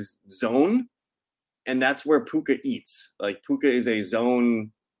 is zone, and that's where Puka eats. Like Puka is a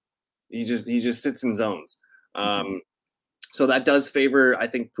zone. He just sits in zones. So that does favor, I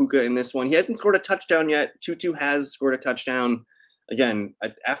think, Puka in this one. He hasn't scored a touchdown yet. Tutu has scored a touchdown. Again,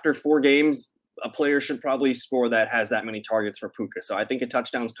 after 4 games, a player should probably score that has that many targets for Puka. So I think a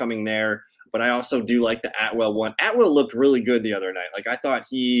touchdown's coming there. But I also do like the Atwell one. Atwell looked really good the other night. Like I thought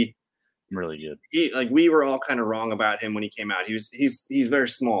he really good. We were all kind of wrong about him when he came out. He's very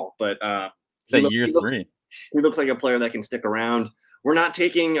small, but year 3. He looks like a player that can stick around. We're not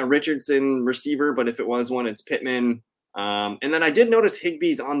taking a Richardson receiver, but if it was one, it's Pittman. And then I did notice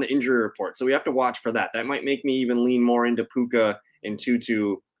Higbee's on the injury report, so we have to watch for that. That might make me even lean more into Puka and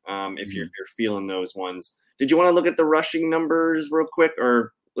Tutu if you're feeling those ones. Did you want to look at the rushing numbers real quick,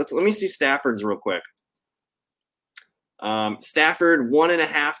 or let me see Stafford's real quick? Stafford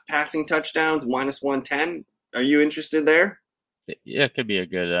 1.5 passing touchdowns, -110. Are you interested there? Yeah, it could be a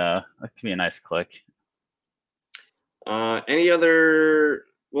good. It could be a nice click. Any other?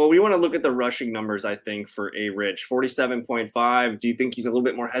 Well, we want to look at the rushing numbers, I think, for A-Rich. 47.5. Do you think he's a little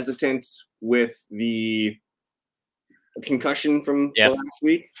bit more hesitant with the concussion from the last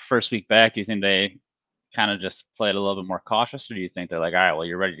week? First week back, do you think they kind of just played a little bit more cautious, or do you think they're like, all right, well,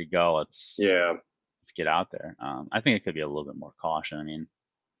 you're ready to go. Let's get out there. I think it could be a little bit more caution. I mean,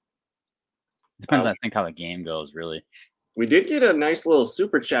 depends, I think, how the game goes, really. We did get a nice little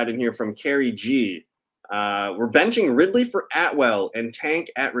super chat in here from Carrie G. We're benching Ridley for Atwell and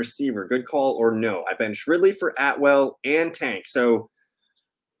Tank at receiver. Good call or no? I bench Ridley for Atwell and Tank. So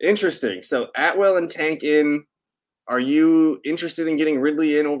interesting. So Atwell and Tank in. Are you interested in getting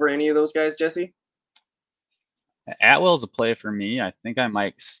Ridley in over any of those guys, Jesse? Atwell's a play for me. I think I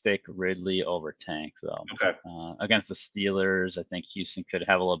might stick Ridley over Tank, though. Okay. Against the Steelers, I think Houston could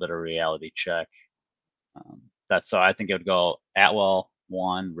have a little bit of reality check. So I think it would go Atwell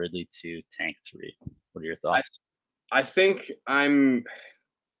 1, Ridley 2, Tank 3. What are your thoughts? I think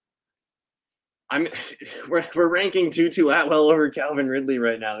we're ranking Tutu Atwell over Calvin Ridley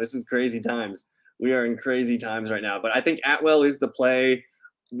right now. This is crazy times. We are in crazy times right now. But I think Atwell is the play.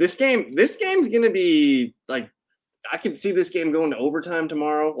 This game's going to be like, I could see this game going to overtime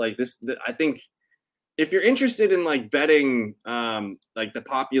tomorrow. Like I think if you're interested in like betting like the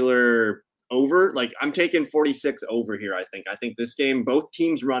popular over, like I'm taking 46 over here. I think this game, both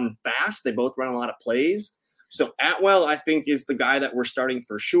teams run fast. They both run a lot of plays. So Atwell, I think, is the guy that we're starting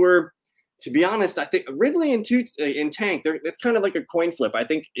for sure. To be honest, I think Ridley and Tank, it's kind of like a coin flip. I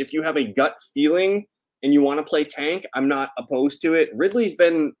think if you have a gut feeling and you want to play Tank, I'm not opposed to it. Ridley's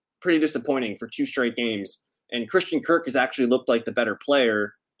been pretty disappointing for 2 straight games, and Christian Kirk has actually looked like the better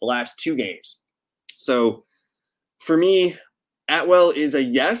player the last 2 games. So for me, Atwell is a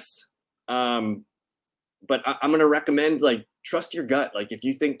yes. But I'm going to recommend, like, trust your gut. Like, if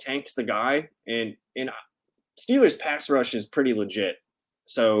you think Tank's the guy, and Steelers pass rush is pretty legit.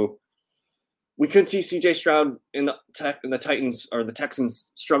 So we could see CJ Stroud in the Titans or the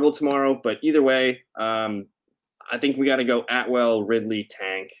Texans struggle tomorrow. But either way, I think we got to go Atwell, Ridley,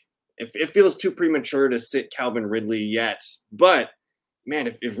 Tank. It feels too premature to sit Calvin Ridley yet. But,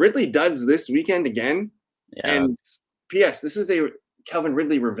 man, if Ridley duds this weekend again, and P.S., this is a Calvin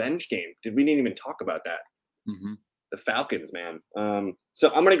Ridley revenge game. We didn't even talk about that. Mm-hmm. The Falcons, man.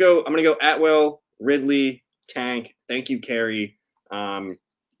 So I'm gonna go Atwell, Ridley, Tank. Thank you, Carey.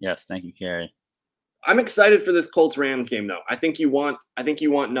 Yes, thank you, Carey. I'm excited for this Colts Rams game, though. I think you want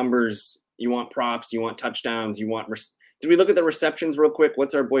numbers. You want props. You want touchdowns. You want. Did we look at the receptions real quick?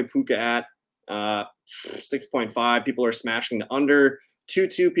 What's our boy Puka at? 6.5. People are smashing the under.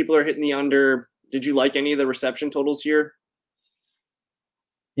 2-2. People are hitting the under. Did you like any of the reception totals here?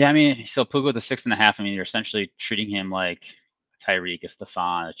 Yeah, I mean, so Puka with the 6.5. I mean, you're essentially treating him like Tyreek, a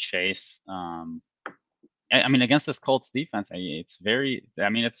Stephon, a Chase. I mean, against this Colts defense, it's very. I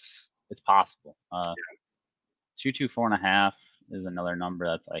mean, it's possible. 2-2, 4.5 is another number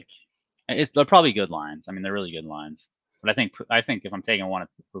that's like. They're probably good lines. I mean, they're really good lines. But I think if I'm taking one,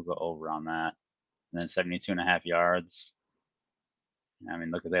 it's the Puka over on that, and then 72.5 yards. I mean,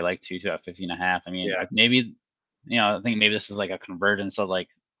 look, they like 2-2 at 15.5. I mean, maybe, I think maybe this is like a convergence of like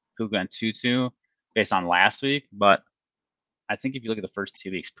Puka and 2-2 based on last week. But I think if you look at the first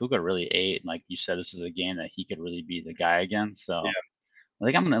 2 weeks, Puka really ate. And like you said, this is a game that he could really be the guy again. So I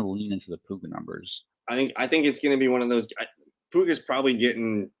think I'm going to lean into the Puka numbers. I think it's going to be one of those. Puka's probably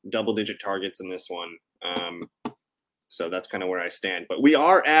getting double-digit targets in this one. So that's kind of where I stand. But we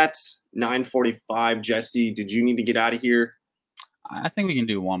are at 9:45. Jesse, did you need to get out of here? I think we can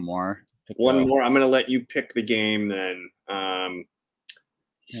do one more. One more. I'm going to let you pick the game then.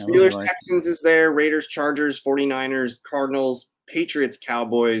 Steelers, Texans is there. Raiders, Chargers, 49ers, Cardinals, Patriots,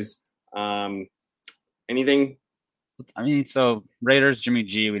 Cowboys. Anything? I mean, so Raiders, Jimmy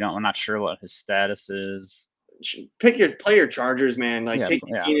G. We're not sure what his status is. Play your Chargers, man. Like take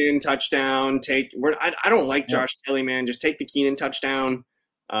the Keenan touchdown. I don't like Josh Kelly, man. Just take the Keenan touchdown.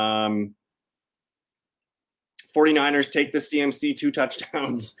 49ers take the CMC 2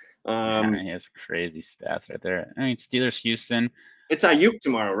 touchdowns. I mean, it's crazy stats right there. I mean, Steelers, Houston. It's Ayuk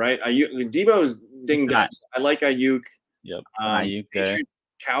tomorrow, right? Debo's dinged up. I like Ayuk. Yep. Ayuk there.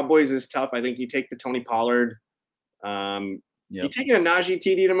 Cowboys is tough. I think you take the Tony Pollard. You taking a Najee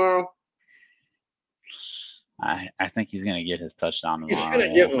TD tomorrow? I think he's gonna get his touchdown tomorrow.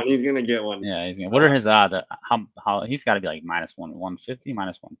 He's gonna get one. Yeah, he's gonna. What are his odds? How he's got to be like -150,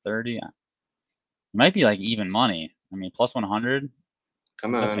 -130. It might be like even money. I mean, +100.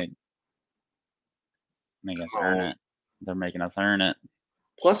 Come on. Make us earn it. They're making us earn it.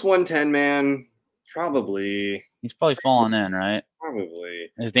 +110, man. Probably. He's probably falling in, right?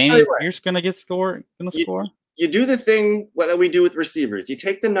 Probably. Is Damian Pierce gonna score? You do the thing that we do with receivers. You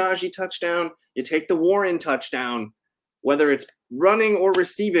take the Najee touchdown. You take the Warren touchdown. Whether it's running or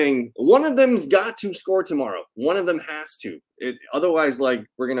receiving, one of them's got to score tomorrow. One of them has to. Otherwise, like,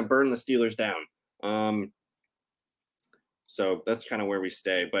 we're gonna burn the Steelers down. So that's kind of where we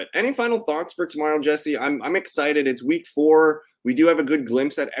stay. But any final thoughts for tomorrow, Jesse? I'm excited. It's week 4. We do have a good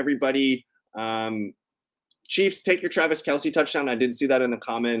glimpse at everybody. Chiefs, take your Travis Kelce touchdown. I did see that in the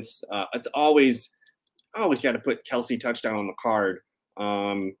comments. It's always got to put Kelce touchdown on the card.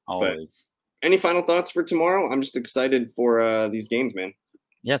 Always. But any final thoughts for tomorrow? I'm just excited for these games, man.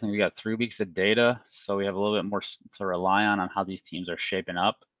 Yeah, I think we got 3 weeks of data, so we have a little bit more to rely on how these teams are shaping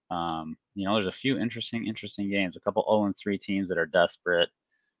up. There's a few interesting games. A couple 0-3 teams that are desperate.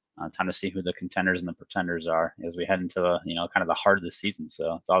 Time to see who the contenders and the pretenders are as we head into kind of the heart of the season.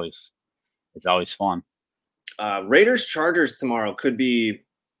 So it's always fun. Raiders Chargers tomorrow could be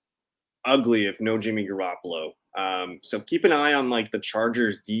ugly if no Jimmy Garoppolo. So keep an eye on like the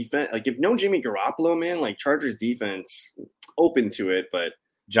Chargers defense. Like if no Jimmy Garoppolo, man, like Chargers defense open to it. But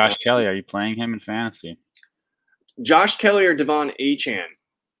Josh Kelly, are you playing him in fantasy? Josh Kelly or Devon Achane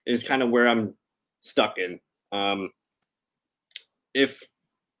is kind of where I'm stuck in.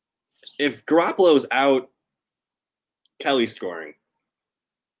 If Garoppolo's out, Kelly's scoring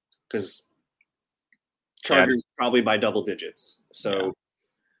because Chargers probably by double digits. So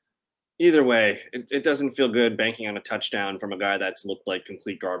either way, it doesn't feel good banking on a touchdown from a guy that's looked like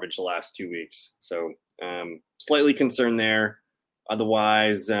complete garbage the last 2 weeks. So slightly concerned there.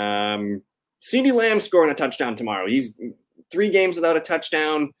 Otherwise, CeeDee Lamb scoring a touchdown tomorrow. He's 3 games without a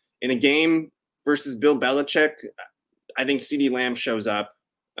touchdown in a game versus Bill Belichick. I think CeeDee Lamb shows up.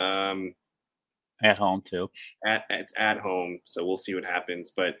 At home too. It's at home, so we'll see what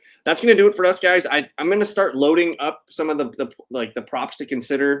happens. But that's going to do it for us, guys. I'm going to start loading up some of the props to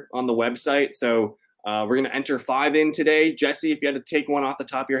consider on the website. So we're going to enter 5 in today. Jesse, if you had to take one off the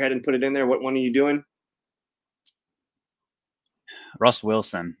top of your head and put it in there, what one are you doing? Russ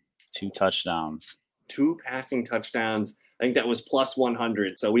Wilson, 2 touchdowns. 2 passing touchdowns. I think that was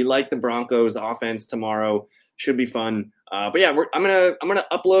 +100. So we like the Broncos offense tomorrow. Should be fun. But yeah, I'm gonna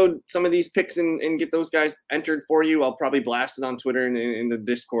upload some of these picks and get those guys entered for you. I'll probably blast it on Twitter and in the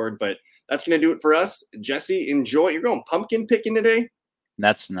Discord. But that's gonna do it for us. Jesse, enjoy. You're going pumpkin picking today?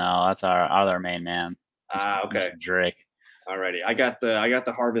 That's our other main man, Okay. Mr. Drake. Alrighty, I got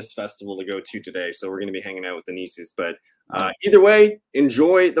the Harvest Festival to go to today, so we're gonna be hanging out with the nieces. But either way,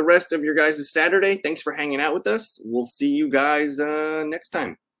 enjoy the rest of your guys' Saturday. Thanks for hanging out with us. We'll see you guys next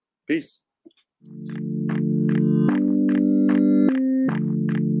time. Peace.